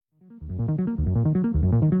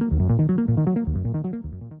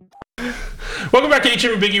Welcome back to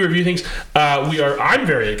HM and Biggie Review Things. I'm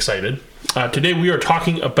very excited. Today we are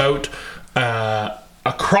talking about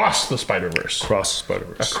Across the Spiderverse. Across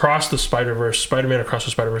the Spiderverse. Spider-Man Across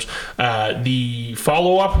the Spiderverse. The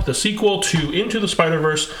follow-up, the sequel to Into the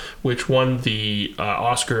Spiderverse, which won the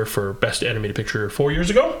Oscar for Best Animated Picture 4 years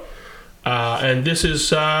ago. And this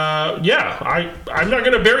is, I'm not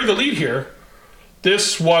going to bury the lead here.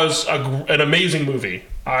 This was an amazing movie.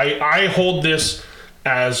 I hold this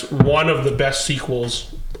as one of the best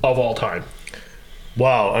sequels of all time.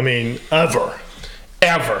 Wow, I mean, ever.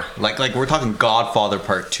 Like we're talking Godfather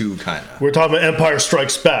Part 2 kind of. We're talking about Empire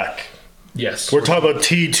Strikes Back. Yes. We're talking about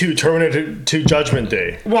T2, Terminator 2 Judgment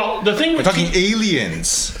Day. Well, the thing with We're talking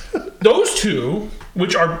Aliens. those two,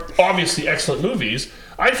 which are obviously excellent movies,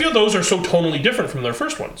 I feel those are so tonally different from their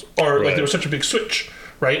first ones. Or like there was such a big switch,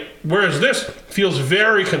 right? Whereas this feels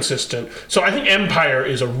very consistent. So I think Empire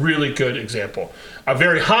is a really good example. A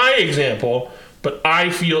very high example, but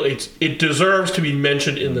I feel it deserves to be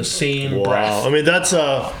mentioned in the same breath. I mean, that's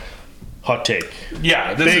a hot take.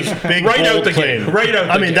 Yeah, this is Big right out the claim. gate. Right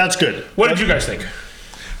out the gate. That's good. What did you guys think?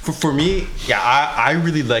 For me, I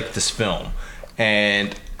really like this film.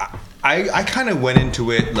 And I kind of went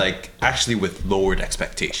into it like actually with lowered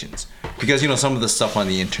expectations. Because, some of the stuff on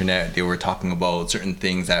the internet, they were talking about certain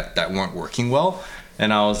things that weren't working well.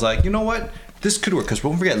 And I was like, you know what? This could work, because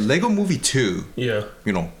don't forget, Lego Movie 2,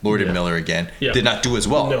 Lord and Miller again, did not do as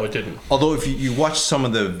well. No, it didn't. Although if you watch some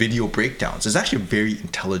of the video breakdowns, it's actually a very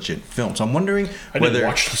intelligent film. So I'm wondering whether... I didn't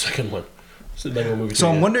watch the second one. Lego Movie 2, so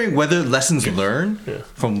I'm wondering whether lessons learned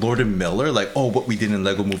from Lord and Miller, like, what we did in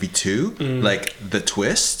Lego Movie 2, like the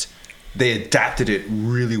twist, they adapted it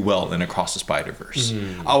really well in Across the Spider-Verse.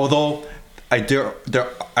 Although I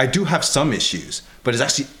do have some issues, but it's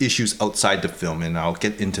actually issues outside the film, and I'll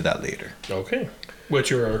get into that later. Okay.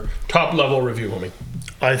 What's your top-level review, homie?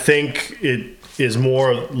 I think it is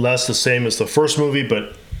more or less the same as the first movie,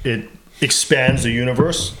 but it expands the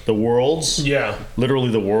universe, the worlds. Yeah.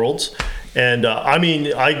 Literally the worlds. And,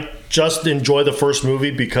 I just enjoy the first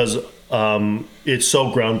movie because it's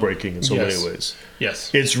so groundbreaking in so many ways.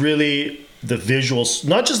 Yes. It's really the visuals,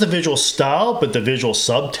 not just the visual style, but the visual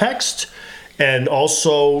subtext. And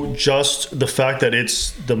also just the fact that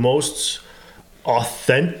it's the most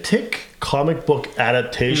authentic comic book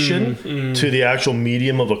adaptation to the actual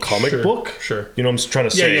medium of a comic book. Sure. You know what I'm trying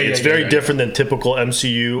to say? It's very different than typical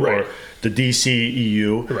MCU or the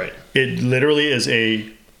DCEU. Right. It literally is a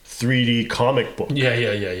 3D comic book.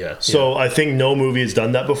 Yeah. So I think no movie has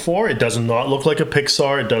done that before. It does not look like a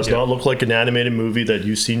Pixar. It does not look like an animated movie that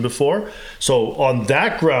you've seen before. So on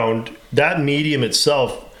that ground, that medium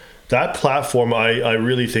itself, that platform, I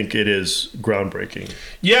really think it is groundbreaking.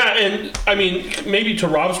 Yeah, and I mean, maybe to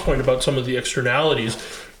Rob's point about some of the externalities,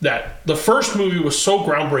 that the first movie was so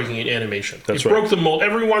groundbreaking in animation. It broke the mold.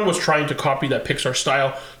 Everyone was trying to copy that Pixar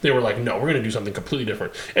style. They were like, no, we're going to do something completely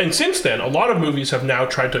different. And since then, a lot of movies have now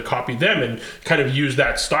tried to copy them and kind of use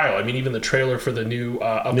that style. I mean, even the trailer for the new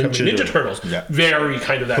upcoming Ninja Turtles, very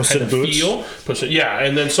kind of that kind of feel.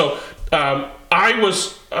 And then so... I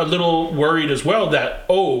was a little worried as well that,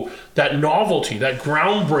 that novelty, that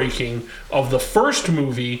groundbreaking of the first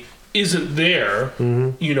movie isn't there.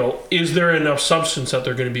 Is there enough substance that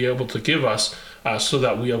they're going to be able to give us so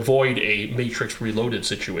that we avoid a Matrix Reloaded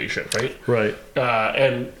situation, right? Right.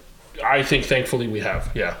 And I think, thankfully, we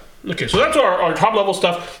have, Okay, so that's our top-level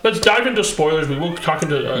stuff. Let's dive into spoilers. We will talk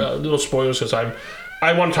into little spoilers because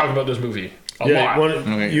I want to talk about this movie a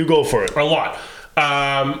lot. You go for it. A lot.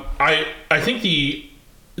 I think the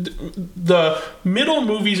middle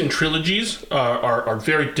movies and trilogies are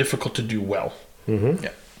very difficult to do well.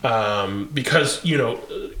 Because,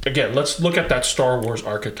 again, let's look at that Star Wars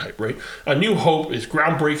archetype, right? A New Hope is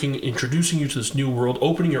groundbreaking, introducing you to this new world,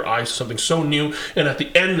 opening your eyes to something so new, and at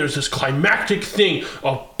the end there's this climactic thing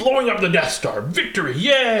of blowing up the Death Star, victory,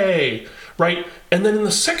 yay! Right? And then in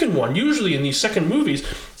the second one, usually in these second movies,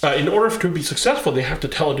 in order to be successful, they have to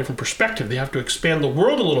tell a different perspective. They have to expand the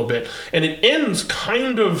world a little bit. And it ends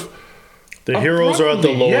kind of... The heroes are at the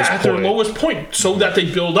lowest point. At their lowest point, so that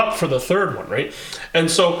they build up for the third one, right? And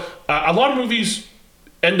so a lot of movies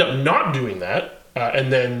end up not doing that.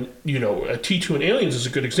 And then, T2 and Aliens is a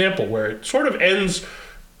good example where it sort of ends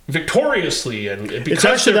victoriously, and it's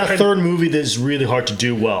actually that third movie that's really hard to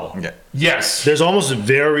do well. Yes, there's almost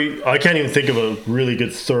I can't even think of a really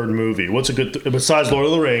good third movie. What's a good besides Lord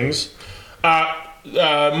of the Rings?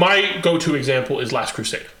 My go-to example is Last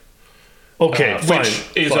Crusade. Okay, which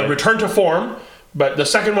is a return to form, but the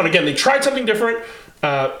second one, again, they tried something different.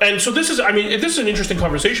 And so this is an interesting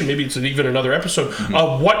conversation. Maybe it's even another episode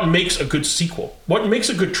of what makes a good sequel. What makes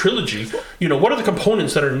a good trilogy? What are the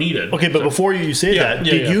components that are needed? Okay, but before you say that,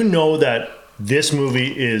 did you know that this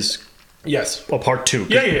movie is a part 2?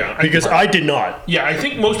 Yeah. Because I did not. Yeah, I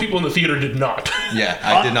think most people in the theater did not. Yeah,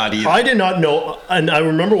 I did not either. I did not know, and I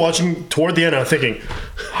remember watching toward the end, I was thinking,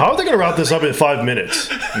 how are they going to wrap this up in 5 minutes?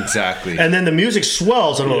 Exactly. And then the music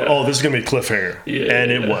swells, and I'm like, oh, this is going to be a cliffhanger.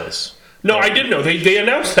 And it was. No, I did know. They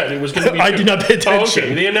announced that it was going to be 2. I did not pay attention. Oh,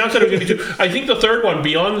 okay. They announced that it was going to be 2. I think the third one,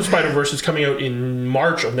 Beyond the Spider-Verse, is coming out in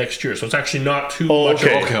March of next year, so it's actually not too much.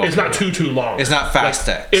 Okay. It's not too long. It's not Fast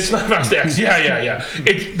X. It's not Fast X. Yeah.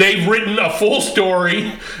 They've written a full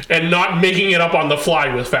story and not making it up on the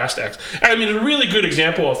fly with Fast X. I mean, a really good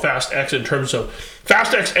example of Fast X in terms of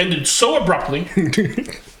Fast X ended so abruptly.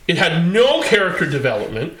 It had no character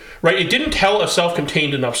development, right? It didn't tell a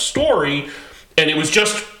self-contained enough story. And it was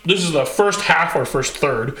just, this is the first half or first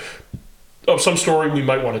third of some story we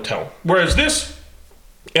might want to tell. Whereas this,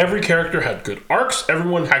 every character had good arcs.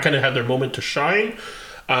 Everyone kind of had their moment to shine.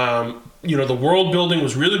 The world building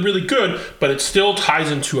was really, really good, but it still ties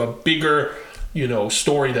into a bigger,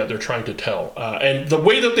 story that they're trying to tell. And the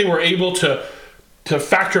way that they were able to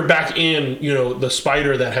factor back in, the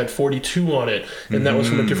spider that had 42 on it, and that was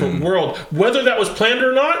from a different world. Whether that was planned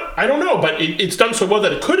or not, I don't know, but it's done so well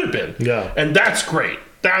that it could have been. Yeah. And that's great.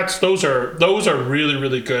 Those are really,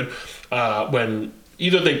 really good. When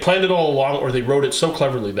either they planned it all along or they wrote it so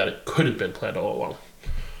cleverly that it could have been planned all along.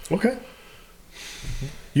 Okay.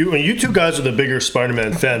 You two guys are the bigger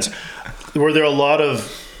Spider-Man fans. Were there a lot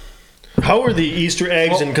of... How are the Easter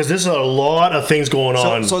eggs? And because there's a lot of things going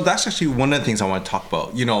on. So that's actually one of the things I want to talk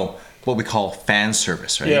about. What we call fan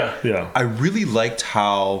service, right? Yeah. I really liked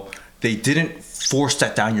how they didn't force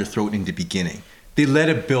that down your throat in the beginning. They let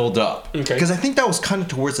it build up. Okay. Because I think that was kind of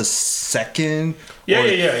towards the second,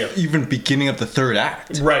 even beginning of the third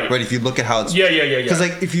act. Right. If you look at how it's... Yeah. Because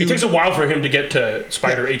it takes a while for him to get to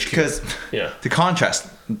Spider HQ. Because the contrast,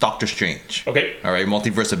 Doctor Strange. Okay. All right,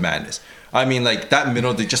 Multiverse of Madness. I mean, that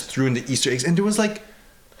middle, they just threw in the Easter eggs, and there was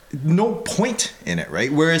no point in it, right?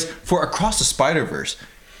 Whereas for Across the Spider-Verse,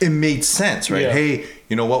 it made sense, right? Yeah. Hey,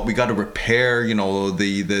 you know what? We got to repair,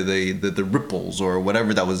 the ripples or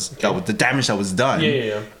whatever that was the damage that was done.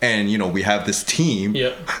 Yeah. And we have this team.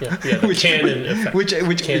 Yeah. which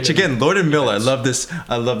again, Lord and Miller, yes.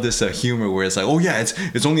 I love this humor where it's like, oh yeah,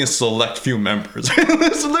 it's only a select few members.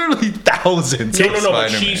 There's literally thousands. No. But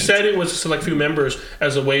she said it was a select few members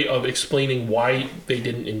as a way of explaining why they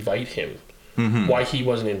didn't invite him, why he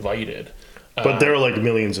wasn't invited. But there are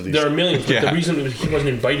millions of these. There are millions, but the reason he wasn't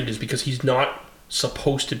invited is because he's not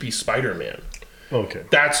supposed to be Spider-Man. Okay.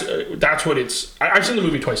 That's what it's... I've seen the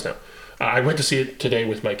movie twice now. I went to see it today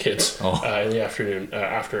with my kids in the afternoon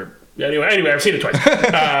after... Anyway, I've seen it twice.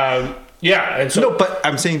 And so... No, but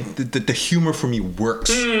I'm saying the humor for me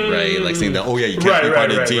works, right? Saying that, you can't be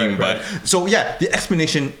part of the team. But so, the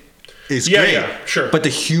explanation... is great. Yeah, sure. But the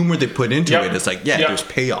humor they put into it is there's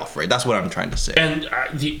payoff, right? That's what I'm trying to say. And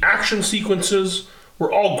the action sequences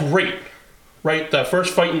were all great, right? The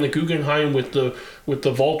first fight in the Guggenheim with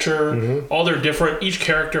the Vulture, all they're different. Each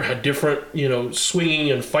character had different,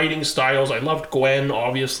 swinging and fighting styles. I loved Gwen,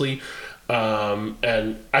 obviously,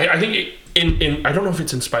 and I think in I don't know if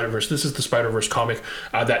it's in Spider-Verse. This is the Spider-Verse comic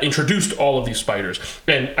that introduced all of these spiders.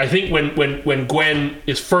 And I think when Gwen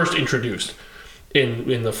is first introduced.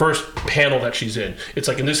 In the first panel that she's in, it's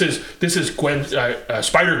and this is Gwen,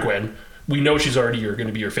 Spider Gwen. We know she's already going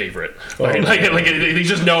to be your favorite. They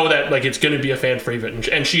just know that it's going to be a fan favorite,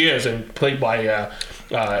 and she is, and played by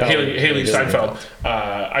Haley Steinfeld.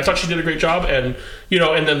 I thought she did a great job, and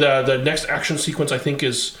and then the next action sequence I think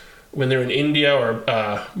is when they're in India or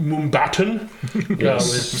Mumbattan, with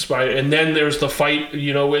spider, and then there's the fight,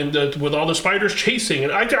 with all the spiders chasing,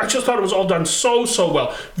 and I just thought it was all done so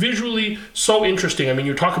well, visually so interesting. I mean,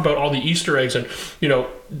 you talk about all the Easter eggs, and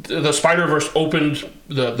the Spider-Verse opened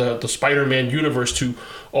the Spider-Man universe to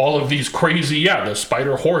all of these crazy, the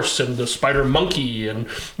spider horse and the spider monkey and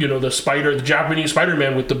the Japanese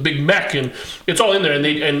Spider-Man with the big mech, and it's all in there,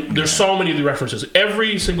 and there's so many of the references.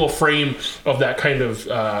 Every single frame of that kind of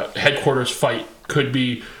headquarters fight could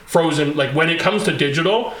be frozen. When it comes to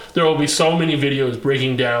digital, there will be so many videos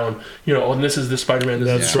breaking down, and this is the Spider-Man,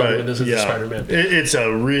 this is the Spider-Man, this is the Spider-Man. It's a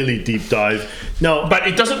really deep dive. No, but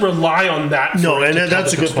it doesn't rely on that. No, and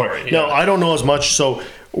that's a good part. No, I don't know as much. So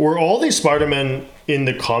were all these Spider-Men in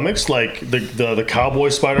the comics, the Cowboy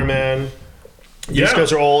Spider-Man? These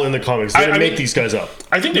guys are all in the comics. They didn't make these guys up.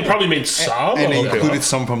 I think they probably made some. And they included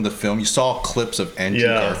some from the film. You saw clips of Andrew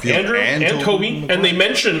Garfield and Tobey. And they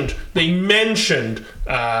mentioned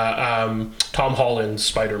Tom Holland's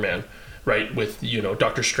Spider-Man. Right, with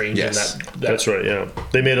Doctor Strange and that's right. Yeah,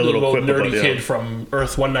 they made a little quip nerdy about kid from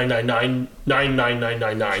Earth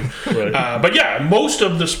 1999 Right. But yeah, most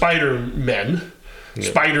of the Spider-Men,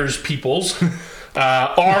 Spiders peoples,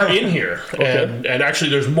 are in here, and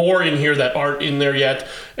actually, there's more in here that aren't in there yet,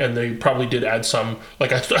 and they probably did add some.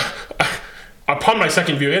 Like upon my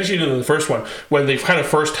second view, actually in the first one, when they kind of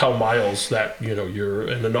first tell Miles that you're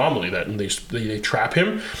an anomaly, that and they trap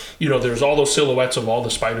him, there's all those silhouettes of all the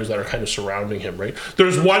spiders that are kind of surrounding him, right?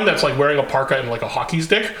 There's one that's like wearing a parka and like a hockey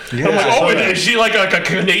stick. Yeah, I'm like, is she like a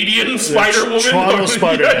Canadian Spider Woman? Toronto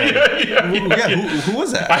Spider Man. Who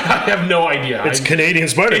was that? I have no idea. It's Canadian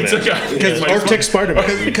Spider Man. It's Arctic Spider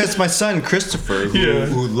Man. Because my son Christopher,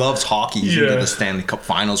 who loves hockey, he's into the Stanley Cup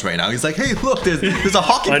Finals right now. He's like, hey, look, there's a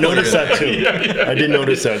hockey player. I noticed that too. I did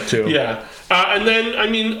notice that too. Yeah. And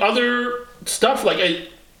then, other stuff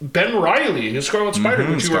like Ben Reilly, his Scarlet Spider,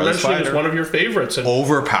 which you were mentioning is one of your favorites. And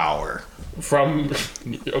Overpower.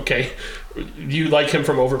 You like him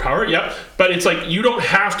from Overpower? Yep. But it's like, you don't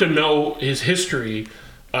have to know his history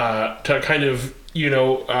to kind of,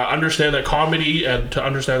 understand that comedy and to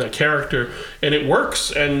understand that character. And it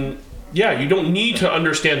works. And yeah, you don't need to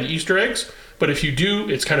understand the Easter eggs. But if you do,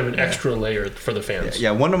 it's kind of an extra layer for the fans.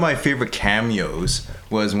 Yeah, one of my favorite cameos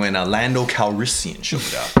was when Lando Calrissian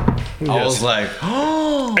showed up. I was like,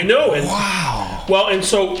 oh, I know. And, wow. Well, and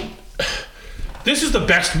so this is the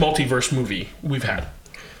best multiverse movie we've had.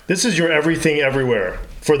 This is your everything everywhere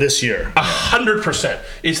for this year. 100%.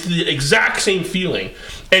 It's the exact same feeling.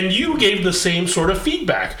 And you gave the same sort of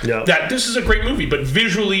feedback that this is a great movie, but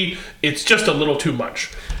visually it's just a little too much.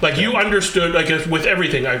 Like you understood, like with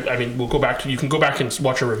everything. I mean, you can go back and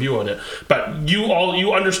watch a review on it. But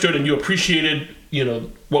you understood and you appreciated,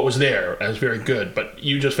 what was there as very good. But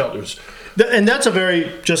you just felt it was, and that's a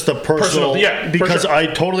very just a personal because I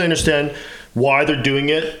totally understand why they're doing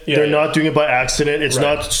it. They're not doing it by accident. It's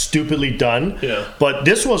not stupidly done. Yeah. But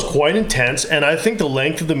this was quite intense, and I think the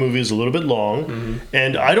length of the movie is a little bit long. Mm-hmm.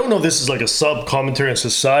 And I don't know if this is like a sub-commentary on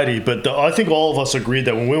society, but I think all of us agreed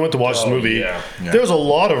that when we went to watch this movie, there was a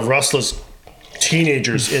lot of restless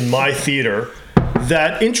teenagers in my theater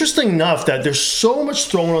that, interesting enough, that there's so much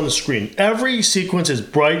thrown on the screen. Every sequence is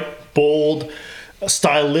bright, bold,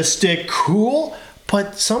 stylistic, cool.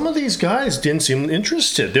 But some of these guys didn't seem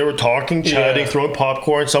interested. They were talking, chatting, throwing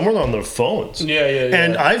popcorn. Some were on their phones. Yeah.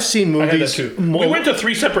 And I've seen movies. I had that too. We went to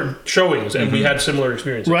 3 separate showings, and we had similar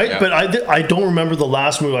experiences. Right, but I don't remember the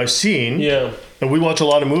last movie I've seen. Yeah. And we watch a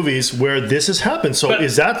lot of movies where this has happened. So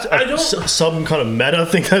is that some kind of meta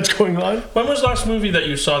thing that's going on? When was the last movie that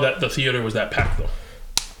you saw that the theater was that packed, though?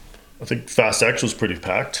 I think Fast X was pretty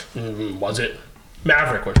packed. Was it?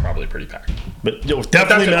 Maverick was probably pretty packed, but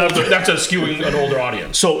definitely Maverick. That's a skewing an older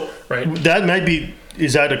audience. So that might be.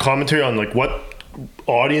 Is that a commentary on like what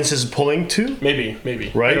audience is pulling to? Maybe.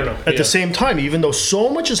 Right. I don't know. At the same time, even though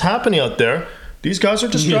so much is happening out there, these guys are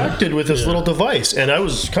distracted with this little device, and I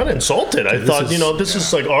was kind of insulted. I thought, this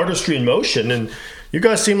is like artistry in motion, and you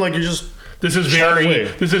guys seem like you're just. This is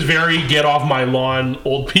very get off my lawn,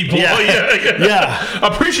 old people. Yeah.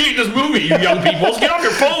 Appreciate this movie, you young people. Get off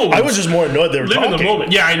your phones. I was just more annoyed they were talking. Live in the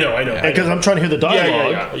moment. Yeah, I know. Because I'm trying to hear the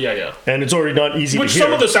dialogue. Yeah. And it's already not easy to hear.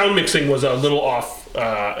 Some of the sound mixing was a little off,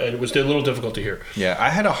 and it was a little difficult to hear. Yeah, I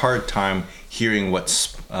had a hard time hearing what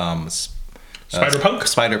Spider-Punk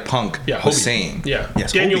was saying. Yeah.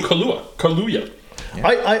 Yes, Daniel Kaluuya. Yeah.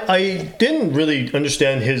 I didn't really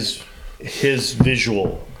understand his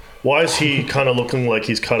visual. Why is he kind of looking like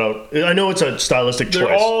he's cut out? I know it's a stylistic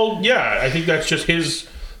choice. I think that's just his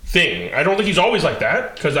thing. I don't think he's always like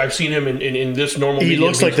that, because I've seen him in this normal. He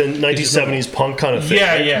looks like the 1970s punk kind of thing.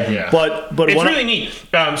 Yeah. But it's really neat.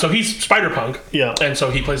 So he's Spider-Punk. Yeah. And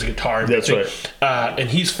so he plays a guitar. That's right. And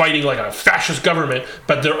he's fighting like a fascist government,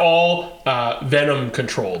 but they're all Venom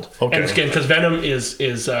controlled. Okay. And because Venom is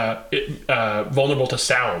vulnerable to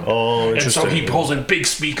sound. Oh, interesting. And so he pulls in big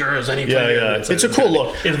speakers and he plays. Yeah. It's a cool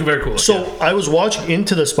look. It's a very cool look. So I was watching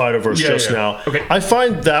Into the Spiderverse just now. Okay. I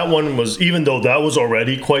find that one was, even though that was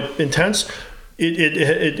already quite intense,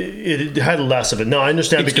 it had less of it. Now I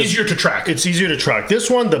understand because it's easier to track. It's easier to track. This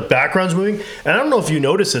one, the background's moving, and I don't know if you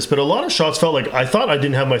noticed this, but a lot of shots felt like I thought I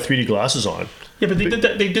didn't have my 3D glasses on. Yeah, but they did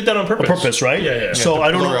that on purpose. On purpose, right? Yeah. So I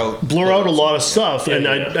don't know, blur out a lot of stuff, and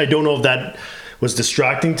I don't know if that was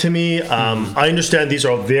distracting to me. I understand these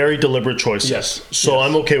are all very deliberate choices. Yes. So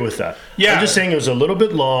I'm okay with that. Yeah. I'm just saying it was a little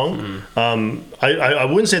bit long. I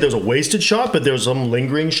wouldn't say there was a wasted shot, but there was some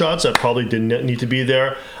lingering shots that probably didn't need to be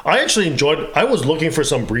there. I actually enjoyed, I was looking for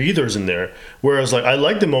some breathers in there, whereas like I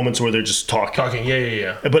like the moments where they're just talking.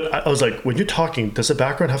 Yeah. But I was like, when you're talking, does the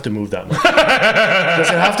background have to move that much? Does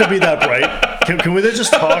it have to be that bright? Can we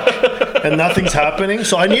just talk and nothing's happening?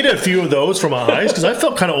 So I needed a few of those for my eyes because I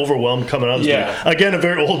felt kind of overwhelmed coming out of this movie. Again, a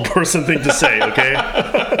very old person thing to say, okay?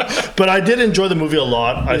 But I did enjoy the movie a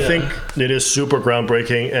lot. I think it is super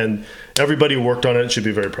groundbreaking, and everybody who worked on it should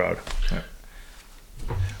be very proud.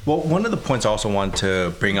 Well, one of the points I also want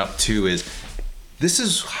to bring up too is this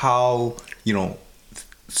is how,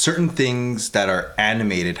 certain things that are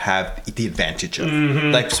animated have the advantage of,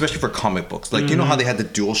 like especially for comic books, like you know how they had the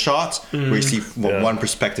dual shots where you see one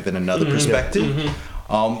perspective and another perspective,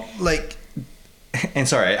 like. And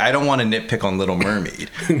sorry, I don't want to nitpick on Little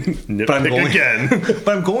Mermaid, but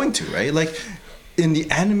I'm going to, right? Like in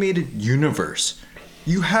the animated universe,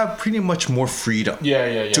 you have pretty much more freedom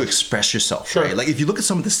to express yourself, right? Like if you look at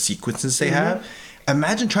some of the sequences they have,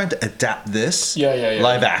 imagine trying to adapt this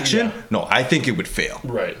live action. No, I think it would fail.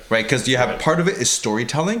 Right? Because you have part of it is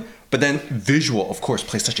storytelling, but then visual, of course,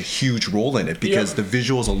 plays such a huge role in it because the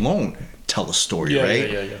visuals alone tell a story,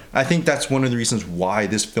 right? I think that's one of the reasons why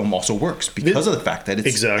this film also works because of the fact that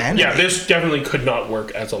it's animated. Yeah, this definitely could not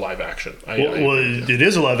work as a live action. It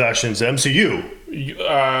is a live action. It's MCU.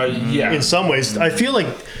 In some ways, I feel like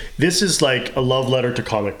this is like a love letter to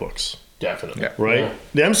comic books. Definitely. Right?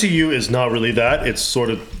 The MCU is not really that. It's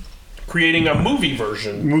sort of creating a movie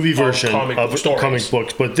version of comic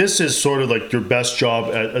books. But this is sort of like your best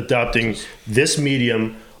job at adapting this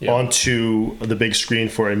medium onto the big screen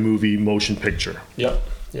for a movie motion picture. Yeah.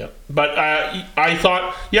 But I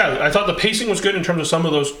thought the pacing was good in terms of some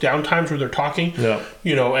of those downtimes where they're talking.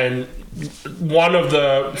 And one of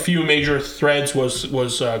the few major threads was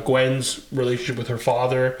Gwen's relationship with her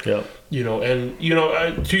father. To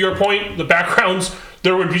your point, the backgrounds,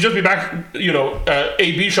 there would just be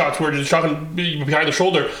A/B shots where it's talking behind the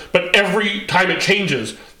shoulder, but every time it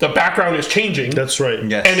changes, the background is changing. That's right.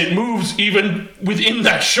 Yes. And it moves even within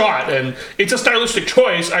that shot, and it's a stylistic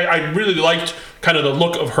choice. I really liked kind of the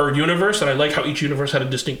look of her universe, and I like how each universe had a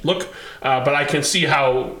distinct look. But I can see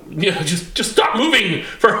how just stop moving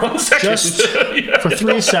for 1 second, just for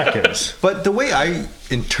 3 seconds. But the way I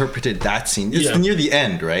interpreted that scene is near the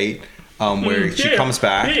end, right? Where she comes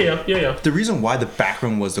back. The reason why the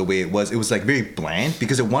background was the way it was like very bland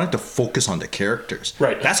because it wanted to focus on the characters.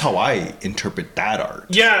 Right. That's how I interpret that art.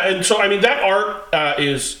 Yeah, and so I mean that art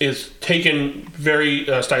is taken very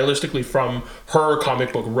stylistically from her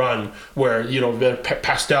comic book run, where the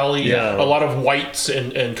pastel-y, a lot of whites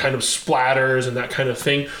and kind of splatters and that kind of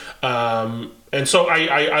thing. And so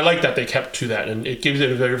I like that they kept to that, and it gives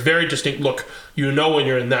it a very, very distinct look. When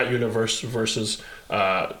you're in that universe versus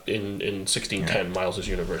in 1610 Miles's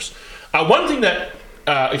universe. One thing that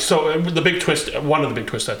the big twist, one of the big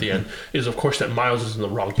twists at the end is of course that Miles is in the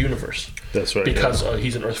wrong universe. That's right. Because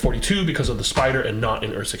he's in Earth 42 because of the spider and not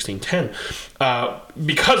in Earth 1610.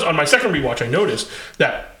 Because on my second rewatch I noticed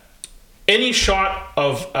that any shot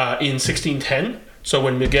of in 1610. So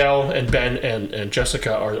when Miguel and Ben and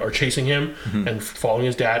Jessica are chasing him and following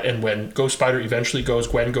his dad, and when Ghost Spider eventually goes,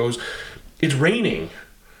 Gwen goes, it's raining.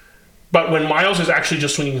 But when Miles is actually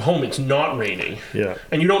just swinging home, it's not raining. Yeah.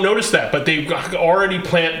 And you don't notice that, but they've already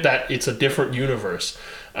planted that it's a different universe.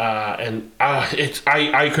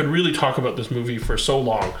 I could really talk about this movie for so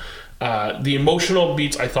long. The emotional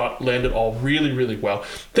beats I thought landed all really, really well. I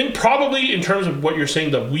think probably in terms of what you're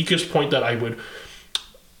saying, the weakest point that I would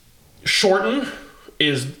shorten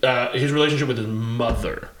is his relationship with his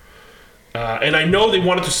mother. And I know they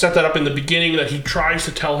wanted to set that up in the beginning, that he tries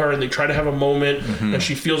to tell her and they try to have a moment and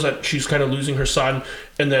she feels that she's kind of losing her son,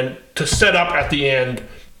 and then to set up at the end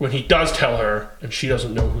when he does tell her and she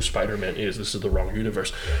doesn't know who Spider-Man is, this is the wrong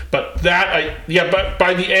universe. But but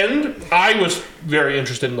by the end I was very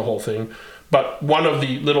interested in the whole thing. But one of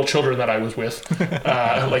the little children that I was with,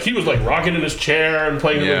 he was like rocking in his chair and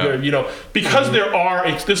playing, because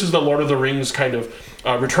this is the Lord of the Rings kind of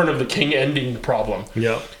Return of the King ending problem.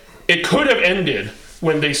 Yeah. It could have ended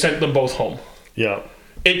when they sent them both home. Yeah.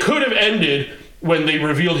 It could have ended when they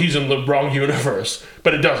revealed he's in the wrong universe,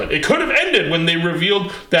 but it doesn't. It could have ended when they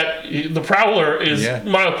revealed that the Prowler is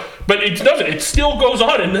Miles, but it doesn't. It still goes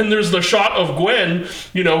on, and then there's the shot of Gwen,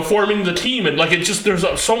 forming the team, and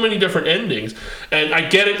there's so many different endings. And I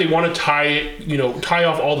get it; they want to tie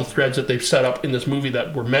off all the threads that they've set up in this movie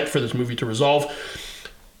that were meant for this movie to resolve.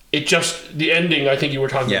 It just, the ending, I think you were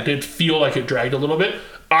talking about, did feel like it dragged a little bit.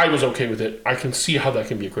 I was okay with it. I can see how that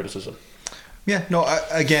can be a criticism. Yeah, no,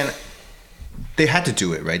 again, they had to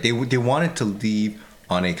do it, right? They wanted to leave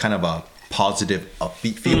on a kind of a positive,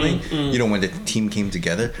 upbeat feeling. You know, when the team came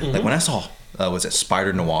together. Like when I saw, was it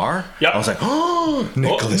Spider Noir? Yeah. I was like, oh,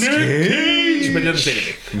 Nicolas Cage. But he doesn't say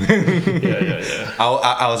anything. Yeah.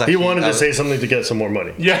 I was actually, He wanted to say something to get some more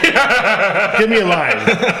money. Yeah. Give me a line,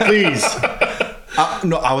 please.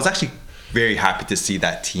 No, I was actually very happy to see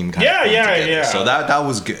that team kind of come together. Yeah. So that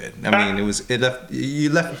was good. I mean, you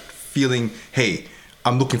left feeling, hey,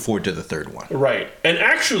 I'm looking forward to the third one. Right. And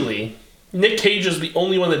actually, Nick Cage is the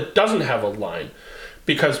only one that doesn't have a line.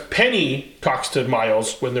 Because Penny talks to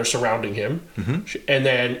Miles when they're surrounding him. And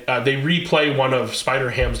then they replay one of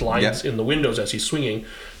Spider-Ham's lines in the windows as he's swinging.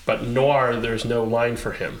 But Noir, there's no line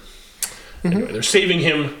for him. Anyway, they're saving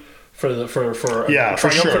him for a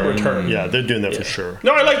triumphant return. Yeah, they're doing that for sure.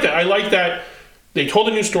 No, I like that. I like that they told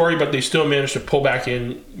a new story, but they still managed to pull back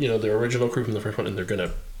in, their original crew from the first one, and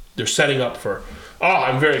they're setting up for. Oh,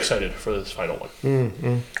 I'm very excited for this final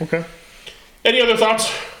one. Okay. Any other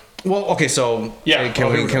thoughts? Well, okay, so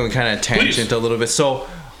can we kind of tangent a little bit? So,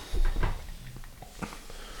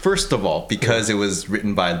 first of all, because it was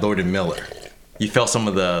written by Lord and Miller, you felt some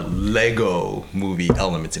of the Lego movie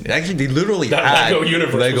elements in it. Actually, they literally had Lego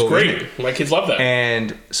universe was great. My kids love that.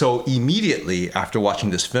 And so immediately after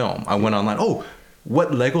watching this film, I went online. Oh,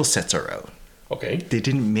 what Lego sets are out? Okay. They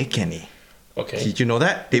didn't make any. Okay. Did you know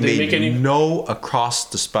that? They made no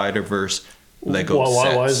Across the Spider-Verse Lego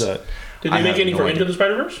sets. Why is that? Did they make any for Into the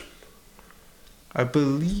Spider-Verse? I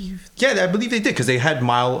believe they did, because they had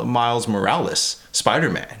Miles Morales,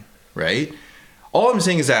 Spider-Man, right? All I'm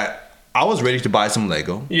saying is that I was ready to buy some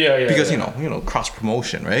Lego. Yeah. Because cross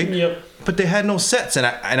promotion, right? Yep. But they had no sets, and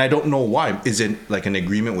I don't know why. Is it like an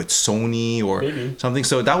agreement with Sony or something?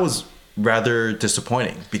 So that was rather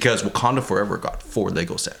disappointing, because Wakanda Forever got 4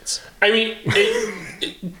 Lego sets. I mean,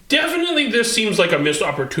 definitely this seems like a missed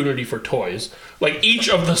opportunity for toys. Like each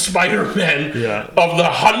of the Spider-Men, of the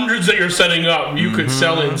hundreds that you're setting up, you could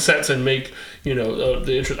sell in sets and make,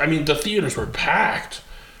 the interest. I mean, the theaters were packed.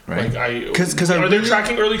 Right. Are there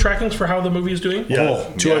early trackings for how the movie is doing?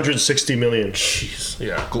 Yeah, 260 million. Jeez.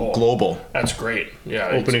 Yeah. Global. That's great. Yeah.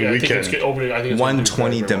 Opening weekend. I think it's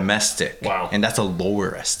 120 domestic. Wow. And that's a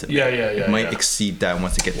lower estimate. Yeah. It might exceed that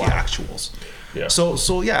once they get the actuals. Yeah.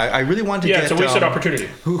 So yeah, I really wanted to get. Yeah, it's a wasted opportunity.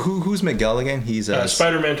 Who's Miguel again? He's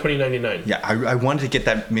Spider-Man 2099. Yeah, I wanted to get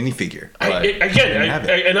that minifigure.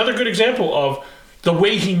 Another good example of the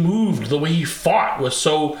way he moved, the way he fought was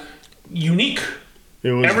so unique.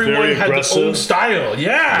 It was Everyone very had aggressive. their own style.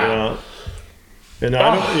 Yeah. And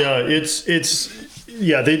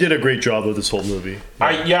they did a great job with this whole movie.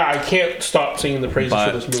 I can't stop singing the praises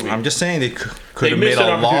for this movie. I'm just saying they could have made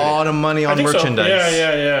a lot of money on merchandise. So.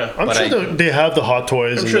 Yeah. I'm sure they have the hot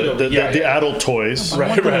toys and the adult toys.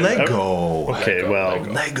 Right. Lego. Okay,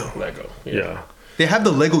 Lego. Yeah. They have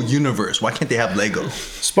the Lego universe. Why can't they have Lego?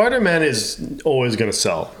 Spider-Man is always going to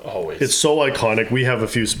sell. Always. It's so iconic. We have a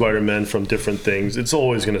few Spider-Men from different things. It's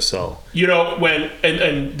always going to sell. When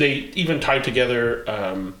and they even tied together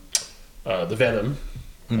the Venom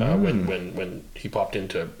when he popped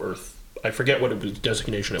into Earth. I forget what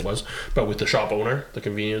designation it was, but with the shop owner, the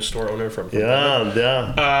convenience store owner from when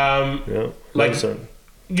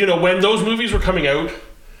those movies were coming out.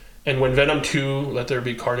 And when Venom 2, Let There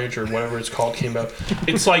Be Carnage, or whatever it's called, came out,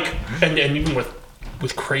 it's like, and even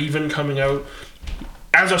with Craven coming out,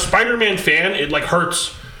 as a Spider-Man fan, it like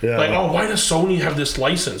hurts. Yeah. Like, oh, why does Sony have this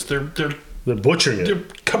license? They're butchering it. They're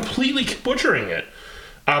completely butchering it.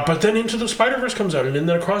 But then Into the Spider-Verse comes out, and then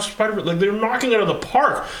Across the Spider-Verse, like they're knocking it out of the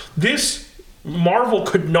park. This Marvel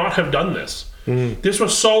could not have done this. This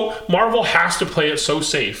was Marvel has to play it so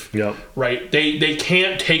safe. Yep. Right? They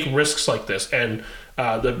can't take risks like this, and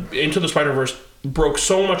the Into the Spider-Verse broke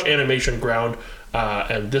so much animation ground,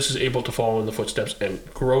 and this is able to follow in the footsteps and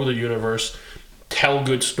grow the universe, tell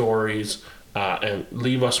good stories, and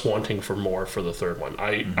leave us wanting for more for the third one.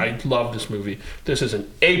 I love this movie. This is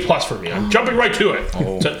an A+ for me. I'm jumping right to it.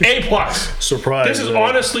 It's an A+. Surprise. This is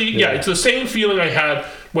honestly, it's the same feeling I had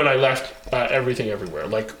when I left Everything Everywhere.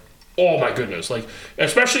 Like, oh my goodness. Like,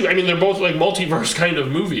 especially, I mean, they're both like multiverse kind of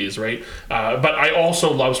movies, right? But I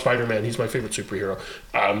also love Spider-Man. He's my favorite superhero.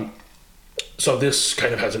 So this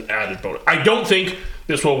kind of has an added bonus. I don't think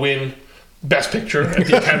this will win Best Picture at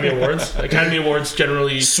the Academy Awards. Academy Awards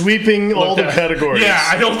generally sweeping all the categories. Yeah,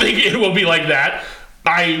 I don't think it will be like that.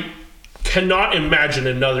 I cannot imagine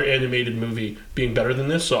another animated movie being better than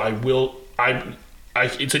this, so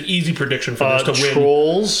it's an easy prediction for this to win.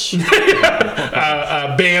 Trolls.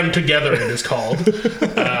 Band Together, it is called.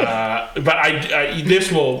 But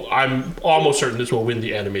I'm almost certain this will win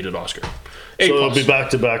the animated Oscar. So it'll be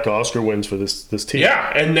back-to-back Oscar wins for this team.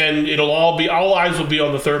 Yeah, and then all eyes will be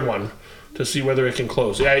on the third one to see whether it can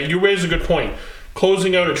close. Yeah, you raised a good point.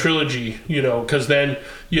 Closing out a trilogy, because then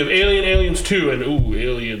you have Aliens 2 and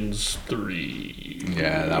Aliens 3.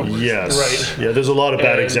 Yeah, that was... Yes. Right. Yeah, there's a lot of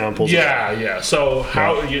bad examples. Yeah. So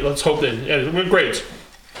let's hope that... we're great.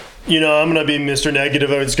 I'm going to be Mr.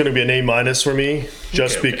 Negative. It's going to be an A- for me.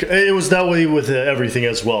 Just because it was that way with everything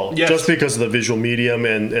as well. Yes. Just because of the visual medium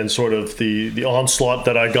and sort of the onslaught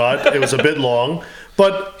that I got. It was a bit long.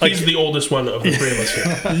 But he's the oldest one of the three of us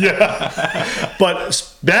here. Yeah.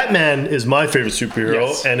 But Batman is my favorite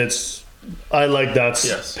superhero, and I like that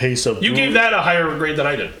pace of... You gave that a higher grade than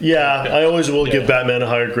I did. Yeah, I always will give Batman a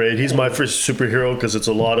higher grade. He's my first superhero because it's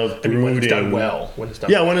a lot of brooding. When it's done well.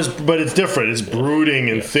 But it's different. It's brooding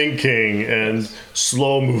and thinking and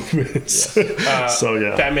slow movements. Yes. So,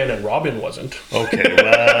 yeah. Batman and Robin wasn't. Okay,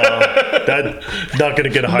 well, that's not going to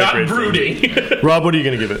get a high grade. Not brooding. Rob, what are you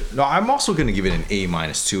going to give it? No, I'm also going to give it an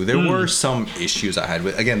A- too. There were some issues I had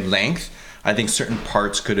with, again, length. I think certain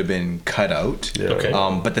parts could have been cut out. Yeah. Okay.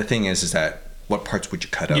 But the thing is that what parts would you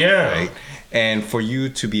cut out? Yeah. Right. And for you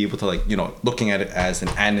to be able to looking at it as an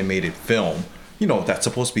animated film, that's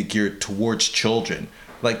supposed to be geared towards children.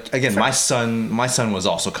 Like again, my son was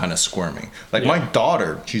also kind of squirming. Like my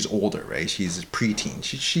daughter, she's older, right? She's a preteen.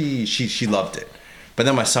 She loved it. But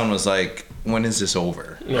then my son was like, "When is this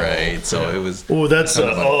over?" Right? So it was. Oh, that's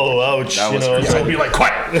ouch! So be like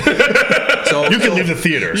quiet. So you can leave the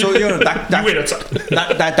theater. So you wait outside.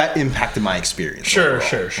 that impacted my experience. Sure.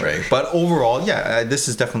 Right, but overall, this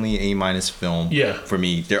is definitely an A- film. Yeah. For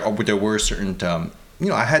me, there were certain.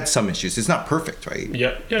 I had some issues. It's not perfect, right?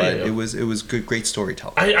 Yeah. But it was good, great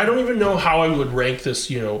storytelling. I don't even know how I would rank this.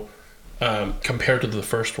 Compared to the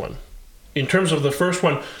first one, in terms of the first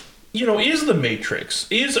one. Is The Matrix,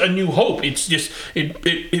 is A New Hope. It's just,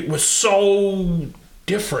 it was so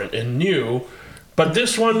different and new. But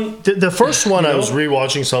this one... The first one, I was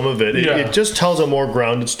rewatching some of it. It just tells a more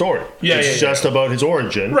grounded story. It's just about his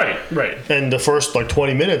origin. Right. And the first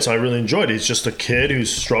 20 minutes, I really enjoyed it. He's just a kid who's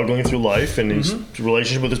struggling through life and his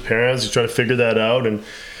relationship with his parents. He's trying to figure that out. And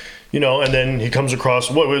and then he comes across,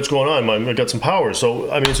 what's going on? I got some powers. So,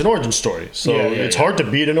 it's an origin story. So, it's hard to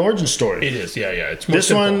beat an origin story. It is, It's more this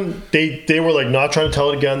simple. one, they were not trying to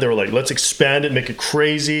tell it again. They were let's expand it, make it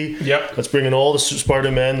crazy. Yep. Let's bring in all the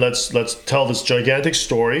Spider-Men. Let's tell this gigantic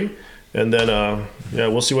story. And then,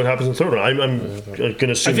 we'll see what happens in the third one. I'm going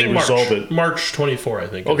to assume they resolve it. March 24, I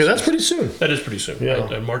think. Okay, that's pretty soon. That is pretty soon.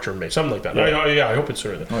 Yeah. March or May, something like that. Yeah. I hope it's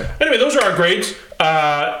sooner than that. Oh, yeah. Anyway, those are our grades.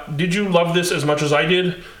 Did you love this as much as I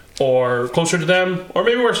did? Or closer to them? Or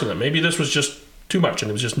maybe worse than them? Maybe this was just too much and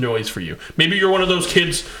it was just noise for you. Maybe you're one of those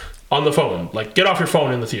kids on the phone. Get off your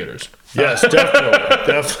phone in the theaters. Yes, definitely.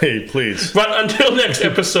 Definitely, please. But until next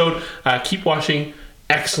episode, keep watching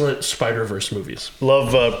excellent Spider-Verse movies.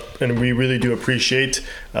 Love, and we really do appreciate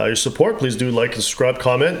your support. Please do like, subscribe,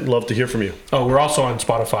 comment. Love to hear from you. Oh, we're also on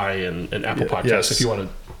Spotify and Apple Podcasts yes. if you want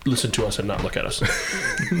to listen to us and not look at us.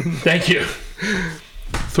 Thank you.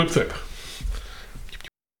 Thwip thwip.